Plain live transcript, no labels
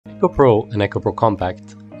EcoPro and EcoPro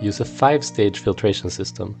Compact use a 5-stage filtration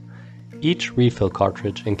system. Each refill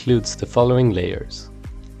cartridge includes the following layers.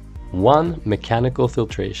 1. Mechanical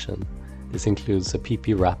filtration. This includes a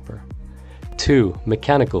PP wrapper. 2.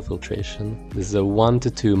 Mechanical filtration. This is a 1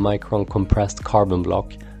 to 2 micron compressed carbon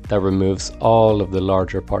block that removes all of the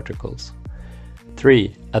larger particles.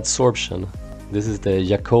 3. Adsorption. This is the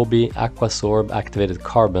Jacobi Aquasorb activated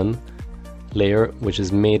carbon layer, which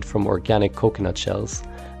is made from organic coconut shells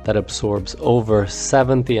that absorbs over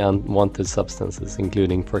 70 unwanted substances,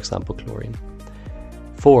 including, for example, chlorine.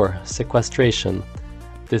 4. Sequestration.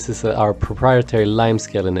 This is our proprietary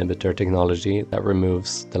limescale inhibitor technology that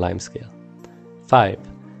removes the limescale. 5.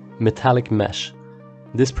 Metallic mesh.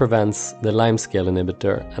 This prevents the limescale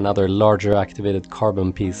inhibitor and other larger activated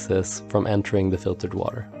carbon pieces from entering the filtered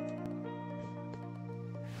water.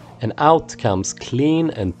 And out comes clean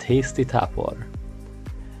and tasty tap water.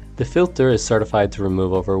 The filter is certified to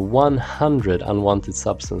remove over 100 unwanted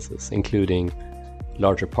substances, including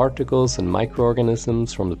larger particles and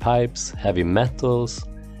microorganisms from the pipes, heavy metals,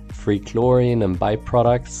 free chlorine and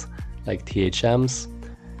byproducts like THMs,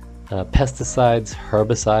 pesticides,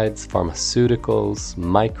 herbicides, pharmaceuticals,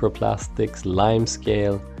 microplastics,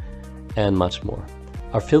 limescale, and much more.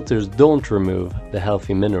 Our filters don't remove the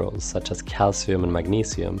healthy minerals such as calcium and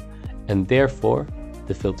magnesium, and therefore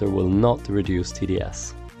the filter will not reduce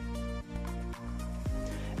TDS.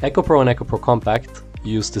 EcoPro and EcoPro Compact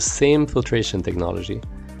use the same filtration technology.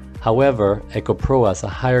 However, EcoPro has a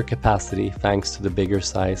higher capacity thanks to the bigger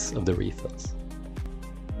size of the refills.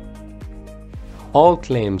 All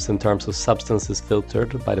claims in terms of substances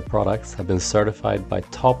filtered by the products have been certified by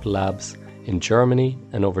top labs in Germany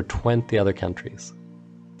and over 20 other countries.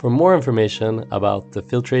 For more information about the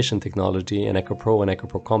filtration technology in EcoPro and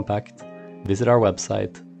EcoPro Compact, visit our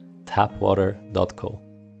website tappwater.co.